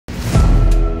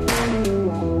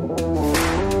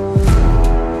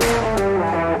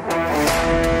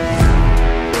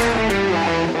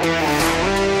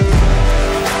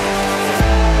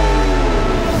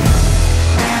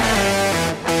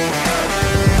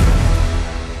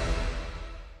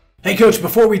Hey Coach,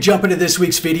 before we jump into this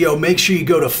week's video, make sure you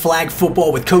go to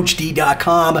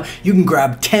flagfootballwithcoachd.com. You can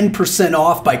grab 10%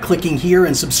 off by clicking here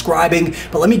and subscribing,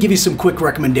 but let me give you some quick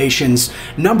recommendations.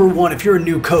 Number one, if you're a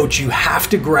new coach, you have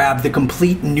to grab the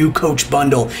complete new coach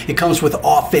bundle. It comes with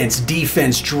offense,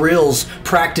 defense, drills,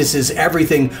 practices,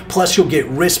 everything. Plus you'll get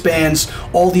wristbands,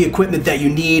 all the equipment that you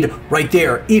need right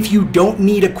there. If you don't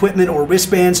need equipment or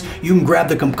wristbands, you can grab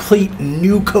the complete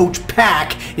new coach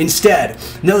pack instead.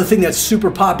 Another thing that's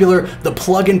super popular, the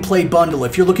plug and play bundle.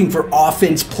 If you're looking for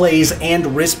offense plays and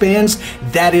wristbands,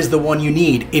 that is the one you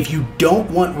need. If you don't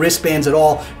want wristbands at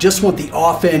all, just want the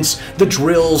offense, the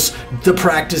drills, the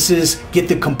practices, get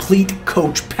the complete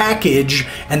coach package,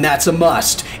 and that's a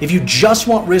must. If you just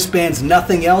want wristbands,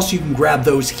 nothing else, you can grab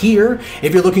those here.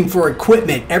 If you're looking for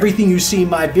equipment, everything you see in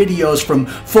my videos, from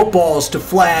footballs to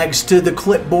flags to the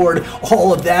clipboard,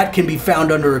 all of that can be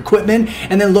found under equipment.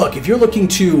 And then look, if you're looking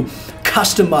to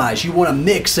customize, you want to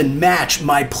mix and match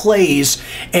my plays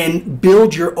and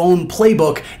build your own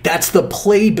playbook, that's the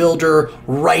play builder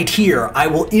right here. I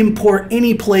will import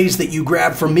any plays that you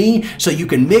grab from me so you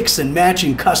can mix and match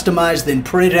and customize, then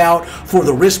print it out for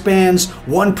the wristbands,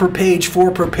 1 per page,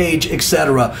 4 per page,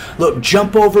 etc. Look,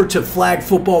 jump over to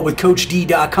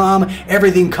flagfootballwithcoachd.com.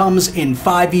 Everything comes in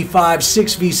 5v5,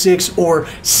 6v6, or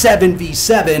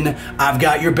 7v7. I've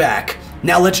got your back.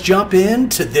 Now let's jump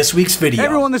into this week's video. Hey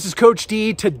everyone, this is Coach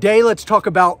D. Today let's talk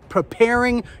about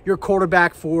preparing your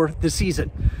quarterback for the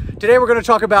season. Today we're going to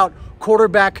talk about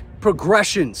quarterback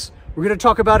progressions. We're going to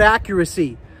talk about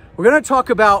accuracy. We're going to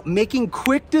talk about making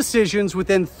quick decisions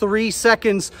within 3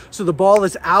 seconds so the ball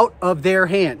is out of their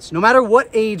hands. No matter what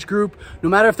age group, no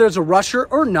matter if there's a rusher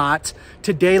or not,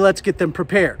 today let's get them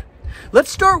prepared.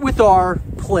 Let's start with our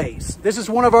plays. This is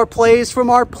one of our plays from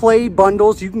our play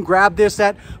bundles. You can grab this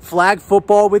at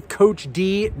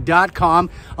flagfootballwithcoachd.com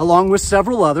along with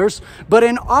several others. But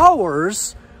in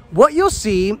ours, what you'll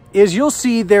see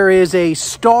there is a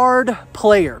starred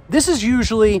player. This is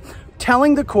usually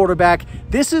telling the quarterback,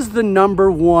 this is the number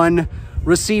 1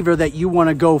 receiver that you want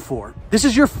to go for. This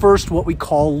is your first, what we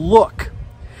call, look.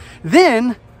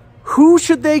 Then, who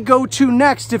should they go to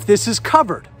next if this is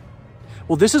covered?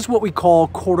 Well, this is what we call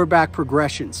quarterback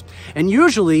progressions. And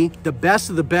usually the best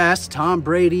of the best, Tom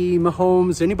Brady,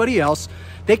 Mahomes, anybody else,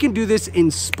 they can do this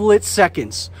in split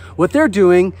seconds. What they're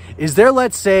doing is they're,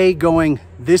 let's say, going,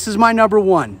 this is my number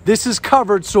 1. This is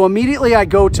covered, so immediately I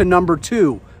go to number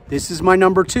 2. This is my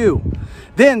number 2.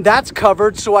 Then that's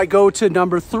covered, so I go to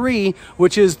number 3,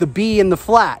 which is the B in the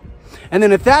flat. And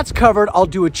then if that's covered, I'll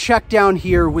do a check down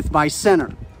here with my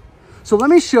center. So let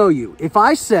me show you. If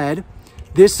I said,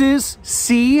 this is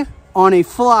C on a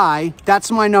fly,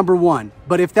 that's my number 1.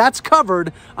 But if that's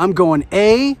covered, I'm going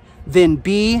A, then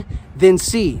B, then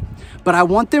C. But I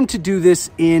want them to do this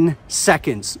in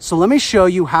seconds. So let me show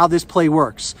you how this play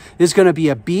works. This is going to be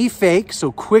a B fake.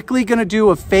 So quickly going to do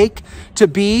a fake to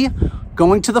B,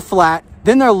 going to the flat.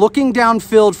 Then they're looking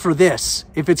downfield for this.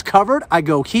 If it's covered, I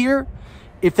go here.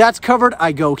 If that's covered,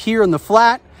 I go here in the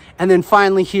flat. And then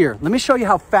finally here. Let me show you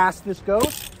how fast this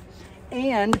goes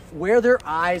and where their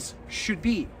eyes should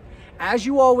be. As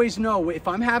you always know, if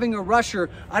I'm having a rusher,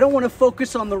 I don't want to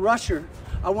focus on the rusher.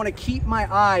 I want to keep my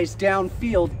eyes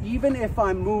downfield, even if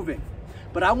I'm moving.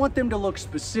 But I want them to look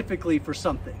specifically for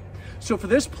something. So for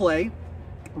this play,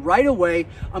 right away,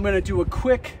 I'm going to do a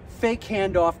quick fake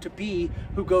handoff to B,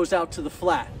 who goes out to the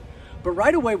flat. But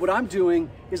right away, what I'm doing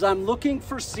is I'm looking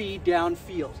for C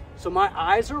downfield. So my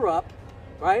eyes are up,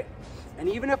 right? And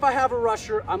even if I have a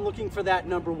rusher, I'm looking for that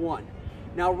number 1.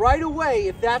 Now, right away,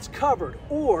 if that's covered,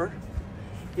 or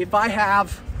if I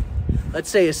have, let's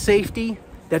say, a safety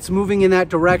that's moving in that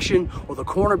direction, or the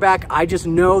cornerback, I just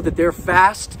know that they're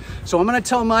fast. So I'm going to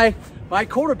tell my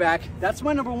quarterback, that's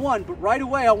my number 1, but right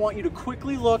away, I want you to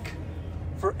quickly look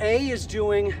for A is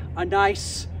doing a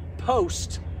nice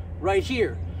post right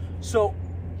here. So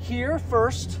here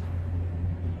first,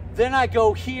 then I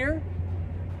go here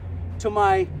to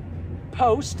my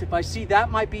post. If I see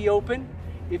that might be open,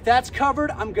 if that's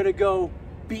covered, I'm going to go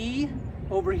B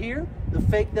over here, the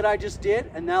fake that I just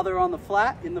did, and now they're on the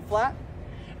flat, in the flat.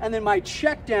 And then my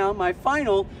check down, my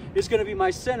final, is going to be my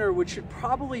center, which should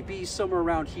probably be somewhere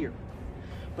around here.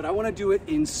 But I want to do it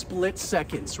in split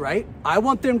seconds, right? I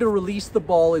want them to release the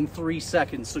ball in 3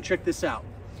 seconds. So check this out.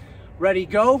 Ready,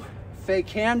 go. Fake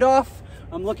handoff.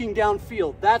 I'm looking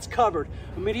downfield. That's covered.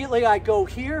 Immediately I go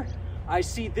here. I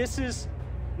see this is,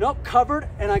 nope, covered,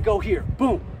 and I go here.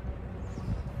 Boom.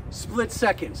 Split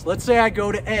seconds. Let's say I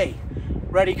go to A.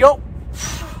 Ready, go.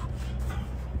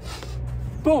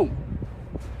 Boom.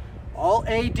 All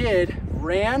A did,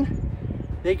 ran.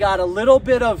 They got a little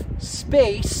bit of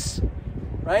space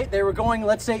right? They were going,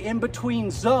 let's say, in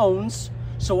between zones.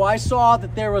 So I saw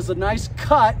that there was a nice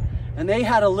cut and they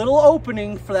had a little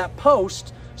opening for that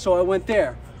post. So I went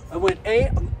there. I went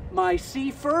my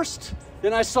C first,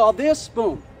 then I saw this,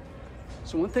 boom.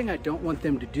 So one thing I don't want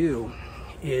them to do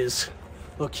is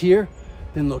look here,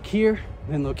 then look here,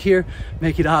 then look here,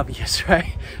 make it obvious,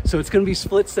 right? So it's gonna be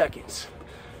split seconds.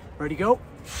 Ready, go.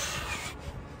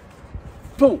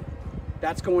 Boom,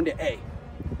 that's going to A,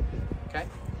 okay?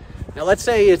 Now let's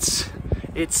say it's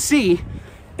C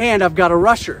and I've got a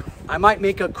rusher. I might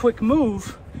make a quick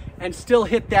move and still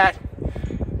hit that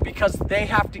because they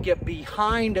have to get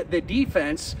behind the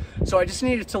defense. So I just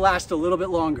need it to last a little bit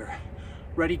longer.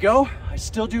 Ready, go. I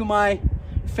still do my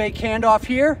fake handoff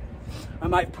here. I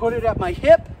might put it at my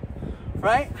hip,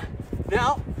 right?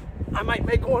 Now, I might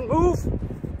make one move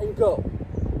and go.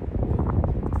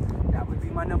 That would be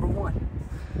my number one.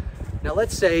 Now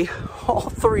let's say all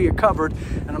three are covered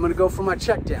and I'm gonna go for my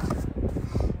check down.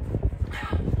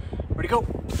 Ready, go.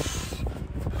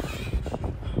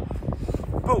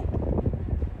 Boom.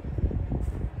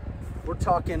 We're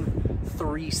talking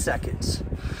 3 seconds.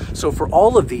 So for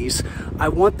all of these, I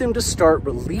want them to start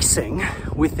releasing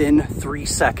within 3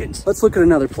 seconds. Let's look at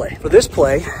another play. For this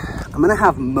play, I'm gonna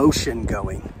have motion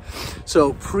going.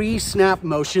 So pre-snap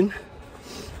motion,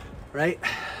 right?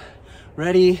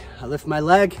 Ready, I lift my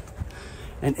leg,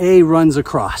 and A runs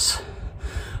across.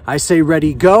 I say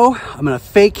ready, go. I'm gonna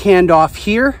fake handoff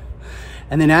here.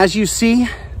 And then as you see,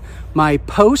 my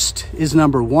post is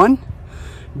number 1.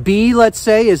 B, let's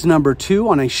say, is number 2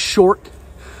 on a short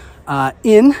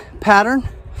in pattern.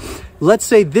 Let's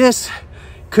say this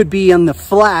could be on the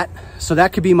flat, so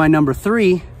that could be my number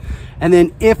 3. And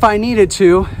then if I needed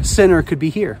to, center could be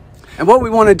here. And what we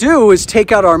want to do is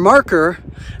take out our marker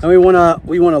and we want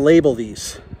to label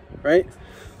these, right?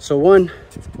 So 1,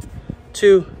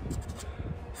 2,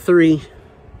 3,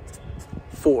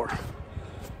 4,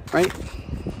 right?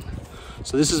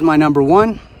 So this is my number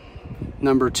 1,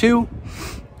 number 2.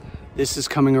 This is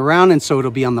coming around, and so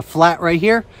it'll be on the flat right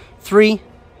here, 3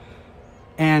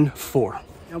 and 4.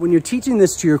 Now, when you're teaching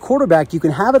this to your quarterback, you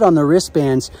can have it on the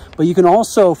wristbands, but you can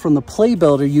also, from the play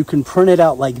builder, you can print it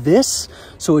out like this,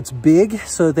 so it's big,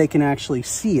 so that they can actually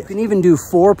see it. You can even do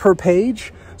 4 per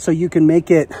page, so you can make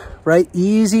it, right,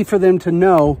 easy for them to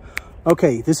know,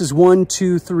 okay, this is 1,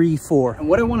 2, 3, 4. And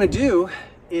what I want to do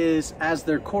is, as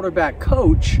their quarterback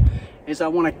coach, is I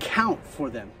want to count for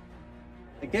them.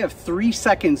 Like, they have 3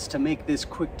 seconds to make this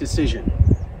quick decision.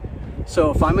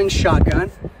 So if I'm in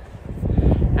shotgun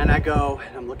and I go,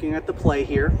 and I'm looking at the play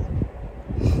here,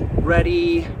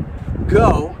 ready,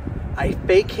 go, I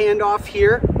fake handoff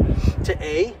here to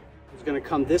A, who's gonna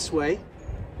come this way,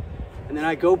 and then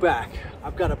I go back.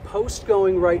 I've got a post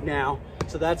going right now,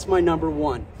 so that's my number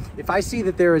 1. If I see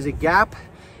that there is a gap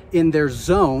in their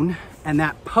zone and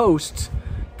that post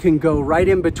can go right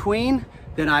in between,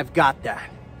 then I've got that.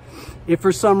 If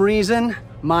for some reason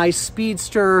my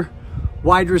speedster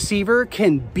wide receiver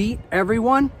can beat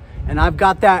everyone and I've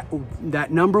got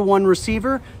that number 1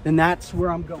 receiver, then that's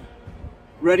where I'm going.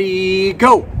 Ready,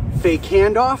 go. Fake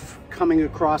handoff, coming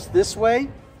across this way.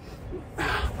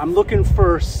 I'm looking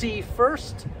for C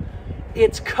first.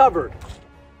 It's covered.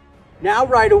 Now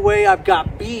right away I've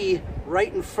got B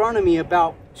right in front of me,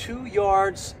 about 2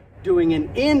 yards, doing an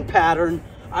in pattern.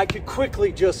 I could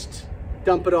quickly just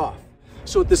dump it off.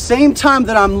 So at the same time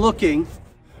that I'm looking,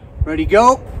 ready,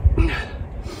 go,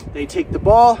 they take the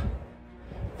ball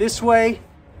this way.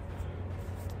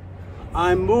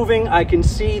 I'm moving, I can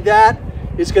see that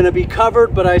it's gonna be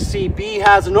covered, but I see B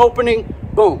has an opening,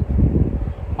 boom,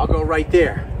 I'll go right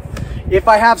there. If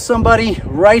I have somebody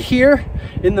right here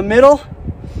in the middle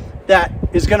that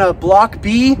is gonna block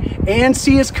B and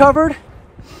C is covered,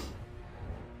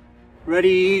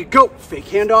 ready, go, fake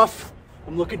handoff.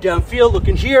 I'm looking downfield,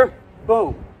 looking here,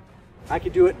 boom. I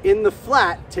could do it in the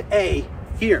flat to A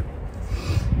here.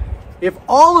 If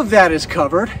all of that is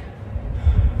covered,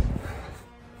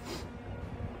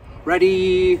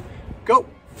 ready, go.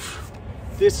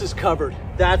 This is covered,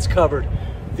 that's covered.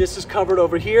 This is covered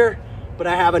over here, but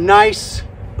I have a nice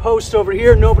post over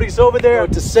here. Nobody's over there.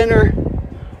 Go to center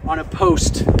on a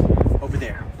post over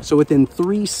there. So within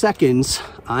 3 seconds,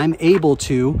 I'm able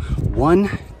to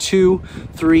 1, 2,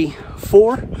 3,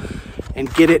 4,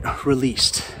 and get it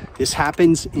released. This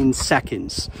happens in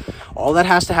seconds. All that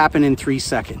has to happen in 3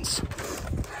 seconds.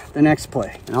 The next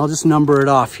play, and I'll just number it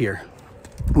off here.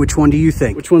 Which one do you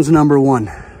think? Which one's number 1?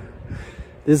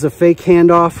 This is a fake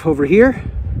handoff over here,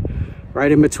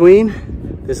 right in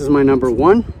between. This is my number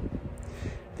 1.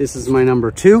 This is my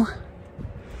number 2.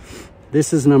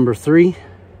 This is number 3.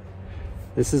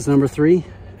 This is number 3,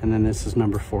 and then this is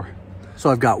number 4. So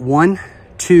I've got 1,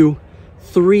 2,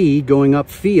 3 going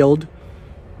upfield,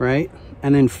 right?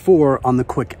 And then 4 on the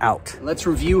quick out. Let's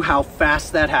review how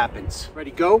fast that happens.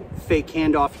 Ready, go. Fake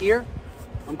handoff here.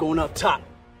 I'm going up top.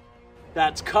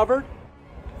 That's covered.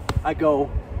 I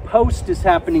go, post is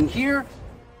happening here.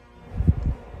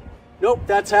 Nope,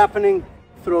 that's happening.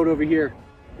 Throw it over here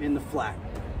in the flat.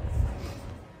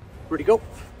 Ready, go.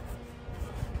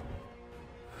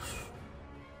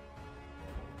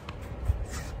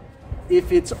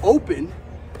 If it's open,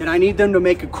 then I need them to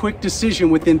make a quick decision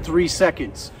within 3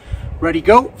 seconds. Ready,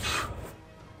 go.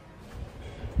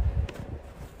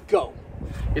 Go.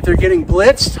 If they're getting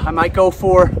blitzed, I might go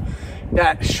for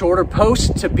that shorter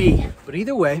post to B. But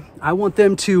either way, I want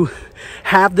them to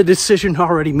have the decision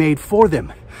already made for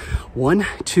them. 1,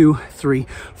 2, 3,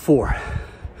 4.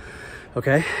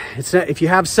 Okay, it's not, if you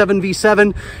have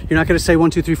 7v7, you're not going to say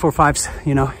 1, 2, 3, 4, 5.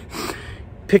 You know,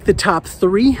 pick the top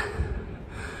 3,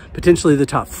 potentially the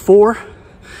top 4,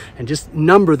 and just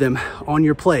number them on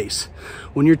your plays.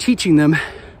 When you're teaching them,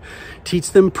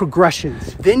 teach them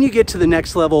progressions. Then you get to the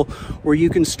next level where you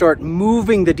can start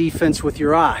moving the defense with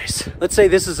your eyes. Let's say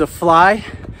this is a fly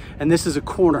and this is a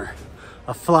corner.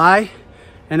 A fly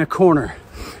and a corner.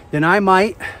 Then I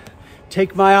might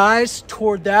take my eyes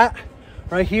toward that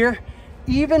right here.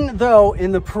 Even though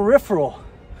in the peripheral,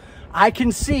 I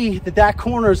can see that that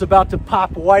corner is about to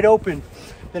pop wide open,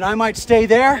 then I might stay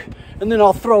there and then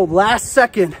I'll throw last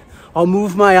second. I'll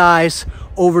move my eyes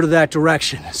over to that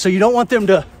direction. So you don't want them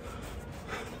to,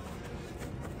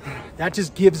 that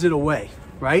just gives it away,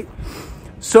 right?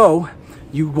 So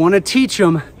you want to teach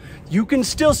them, you can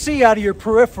still see out of your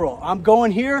peripheral. I'm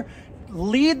going here,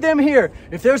 lead them here.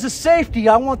 If there's a safety,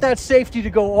 I want that safety to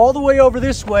go all the way over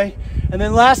this way. And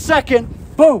then last second,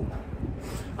 boom,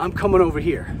 I'm coming over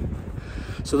here.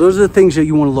 So those are the things that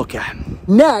you want to look at.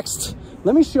 Next,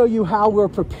 let me show you how we're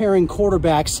preparing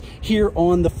quarterbacks here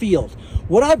on the field.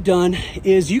 What I've done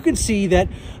is you can see that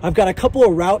I've got a couple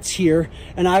of routes here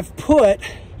and I've put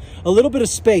a little bit of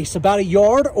space, about a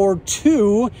yard or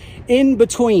 2 in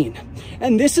between.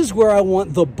 And this is where I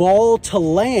want the ball to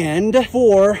land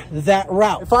for that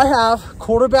route. If I have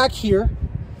quarterback here,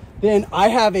 then I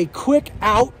have a quick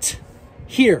out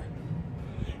here.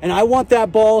 And I want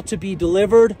that ball to be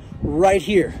delivered right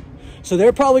here. So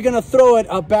they're probably gonna throw it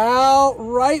about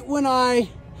right when I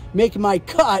make my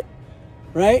cut,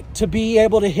 right, to be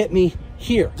able to hit me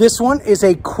here. This one is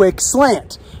a quick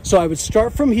slant. So I would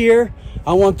start from here.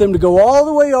 I want them to go all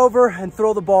the way over and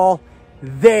throw the ball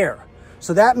there.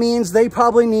 So that means they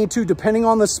probably need to, depending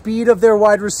on the speed of their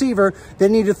wide receiver, they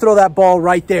need to throw that ball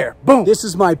right there. Boom. This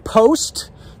is my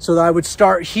post. So that I would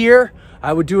start here.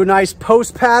 I would do a nice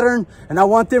post pattern, and I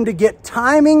want them to get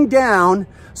timing down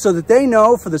so that they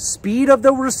know for the speed of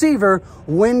the receiver,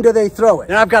 when do they throw it.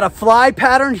 And I've got a fly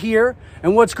pattern here.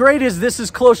 And what's great is this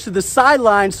is close to the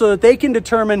sideline so that they can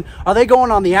determine, are they going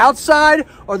on the outside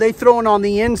or are they throwing on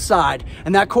the inside?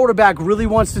 And that quarterback really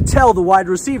wants to tell the wide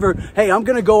receiver, hey, I'm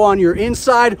going to go on your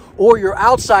inside or your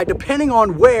outside, depending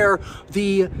on where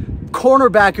the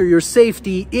cornerback or your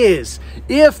safety is.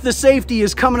 If the safety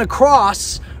is coming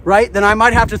across, right, then I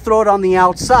might have to throw it on the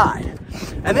outside.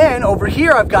 And then over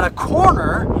here, I've got a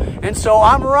corner. And so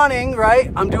I'm running,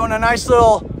 right? I'm doing a nice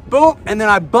little boom, and then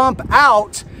I bump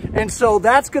out. And so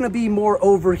that's going to be more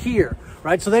over here,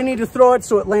 right? So they need to throw it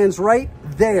so it lands right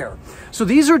there. So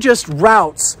these are just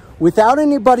routes without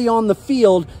anybody on the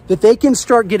field that they can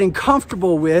start getting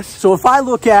comfortable with. So if I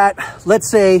look at, let's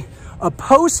say, a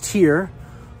post here,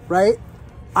 right?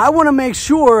 I want to make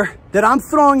sure that I'm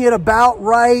throwing it about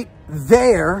right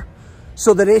there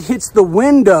so that it hits the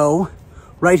window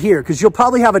right here, because you'll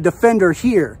probably have a defender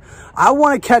here. I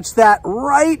want to catch that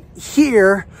right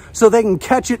here so they can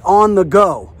catch it on the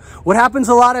go. What happens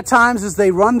a lot of times is they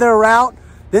run their route,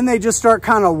 then they just start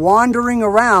kind of wandering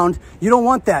around. You don't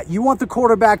want that. You want the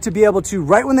quarterback to be able to,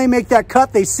 right when they make that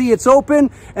cut, they see it's open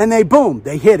and they boom,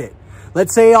 they hit it.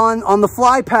 Let's say on the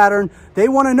fly pattern, they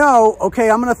want to know,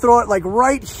 okay, I'm going to throw it like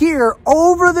right here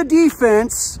over the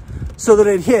defense so that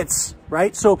it hits,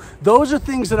 right? So those are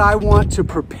things that I want to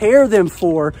prepare them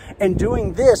for, and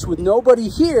doing this with nobody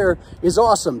here is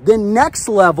awesome. Then next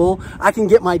level, I can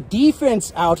get my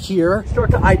defense out here, start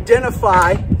to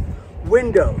identify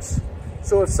windows.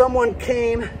 So if someone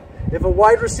came, if a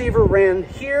wide receiver ran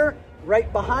here,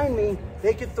 right behind me,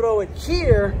 they could throw it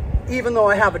here, even though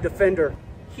I have a defender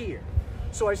here.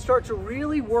 So I start to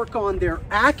really work on their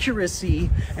accuracy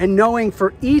and knowing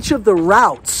for each of the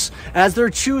routes as they're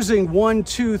choosing 1,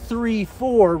 2, 3,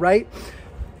 4, right?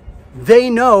 They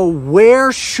know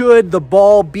where should the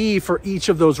ball be for each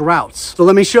of those routes. So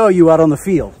let me show you out on the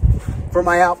field for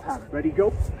my out pattern. Ready,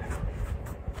 go.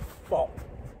 ball.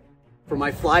 For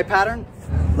my fly pattern,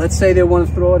 let's say they want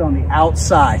to throw it on the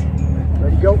outside.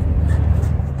 Ready, go.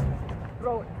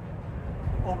 Throw it.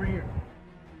 Over here.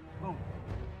 Boom.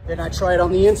 Then I try it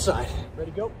on the inside.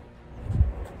 Ready, go.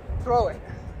 Throw it.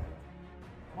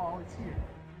 Oh, it's here.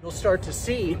 You'll start to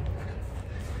see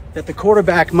that the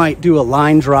quarterback might do a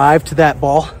line drive to that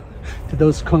ball, to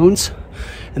those cones,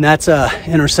 and that's a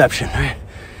interception, right?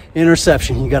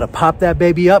 Interception. You got to pop that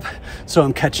baby up so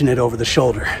I'm catching it over the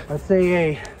shoulder. Let's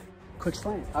say a quick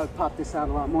slant. I would pop this out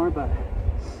a lot more, but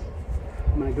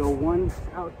I'm going to go one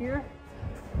out here.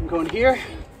 I'm going here,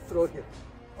 throw it here.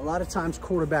 A lot of times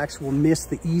quarterbacks will miss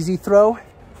the easy throw.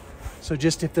 So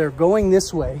just if they're going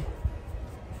this way,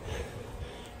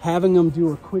 having them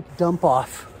do a quick dump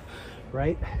off,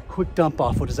 right? Quick dump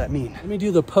off, what does that mean? Let me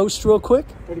do the post real quick.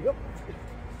 Ready, go.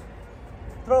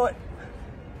 Throw it.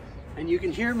 And you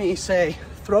can hear me say,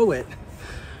 throw it,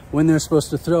 when they're supposed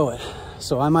to throw it.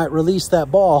 So I might release that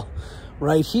ball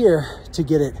right here to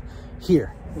get it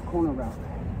here, the corner route.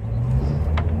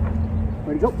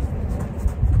 Ready, go.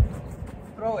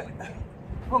 Throw it.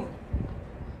 Boom.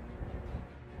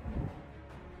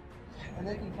 And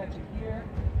they can catch it here,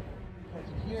 catch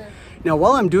it here. Now,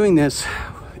 while I'm doing this,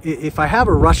 if I have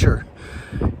a rusher,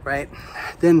 right,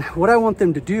 then what I want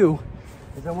them to do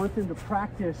is I want them to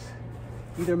practice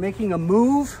either making a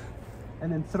move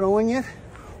and then throwing it,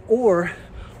 or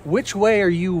which way are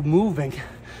you moving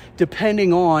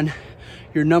depending on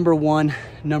your number one,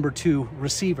 number two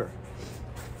receiver.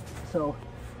 So,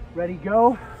 ready,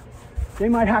 go. They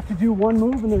might have to do one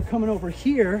move and they're coming over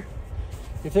here.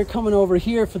 If they're coming over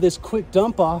here for this quick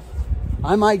dump off,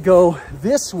 I might go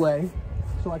this way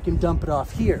so I can dump it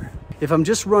off here. If I'm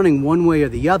just running one way or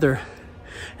the other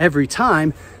every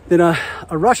time, then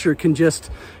a rusher can just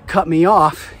cut me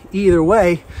off either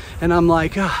way. And I'm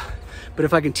like, but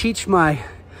if I can teach my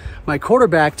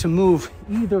quarterback to move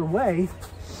either way,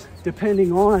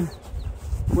 depending on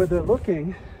where they're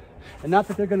looking, and not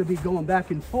that they're going to be going back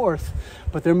and forth,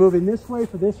 but they're moving this way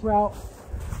for this route,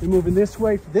 they're moving this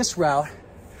way for this route,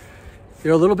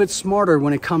 they're a little bit smarter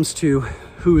when it comes to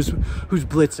who's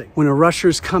blitzing. When a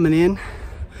rusher's coming in,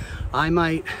 I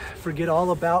might forget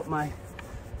all about my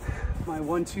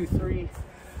 1, 2, 3,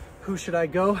 who should I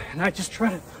go? And I just try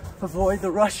to avoid the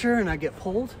rusher and I get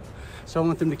pulled. So I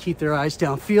want them to keep their eyes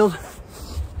downfield,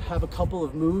 have a couple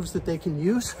of moves that they can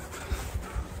use,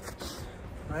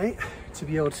 right? To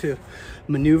be able to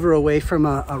maneuver away from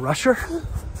a rusher,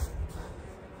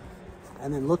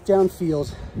 and then look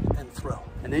downfield and throw.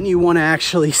 And then you want to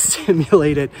actually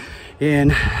simulate it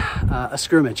in a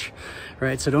scrimmage,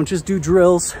 right? So don't just do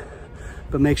drills,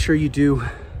 but make sure you do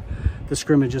the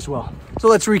scrimmage as well. So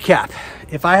let's recap.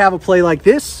 If I have a play like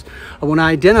this, I want to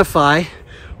identify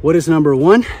what is number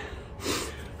one,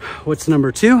 what's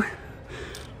number two,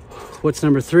 what's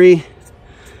number three,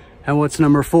 and what's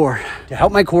number four. To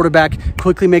help my quarterback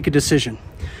quickly make a decision,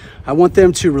 I want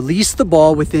them to release the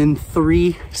ball within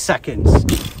 3 seconds.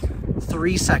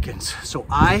 3 seconds. So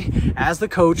I, as the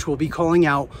coach, will be calling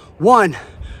out 1,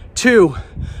 2,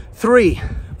 3.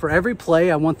 For every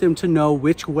play, I want them to know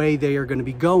which way they are going to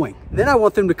be going. Then I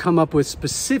want them to come up with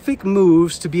specific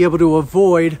moves to be able to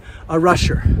avoid a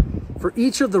rusher. For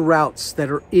each of the routes that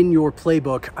are in your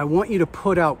playbook, I want you to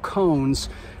put out cones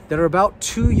that are about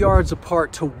 2 yards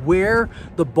apart to where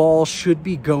the ball should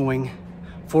be going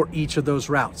for each of those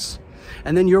routes.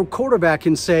 And then your quarterback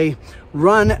can say,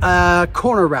 run a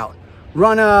corner route,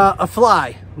 run a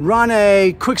fly, run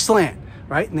a quick slant,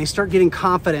 right? And they start getting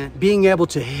confident, being able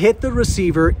to hit the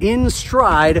receiver in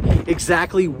stride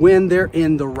exactly when they're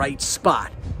in the right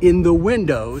spot, in the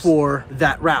windows for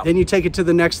that route. Then you take it to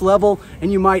the next level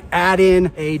and you might add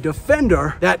in a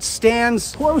defender that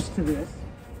stands close to this.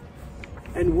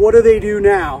 And what do they do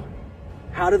now?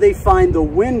 How do they find the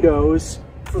windows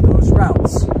for those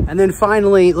routes? And then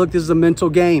finally, look, this is a mental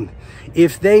game.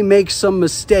 If they make some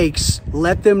mistakes,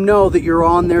 let them know that you're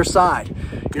on their side.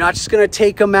 You're not just gonna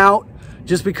take them out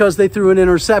just because they threw an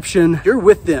interception. You're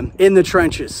with them in the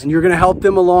trenches and you're gonna help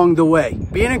them along the way.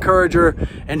 Be an encourager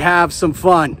and have some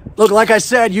fun. Look, like I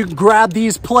said, you can grab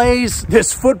these plays,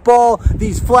 this football,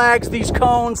 these flags, these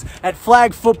cones at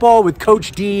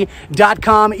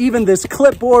flagfootballwithcoachd.com. Even this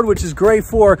clipboard, which is great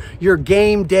for your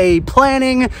game day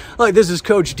planning. Look, this is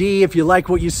Coach D. If you like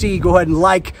what you see, go ahead and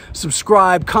like,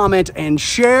 subscribe, comment, and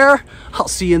share. I'll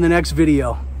see you in the next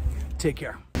video. Take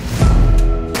care.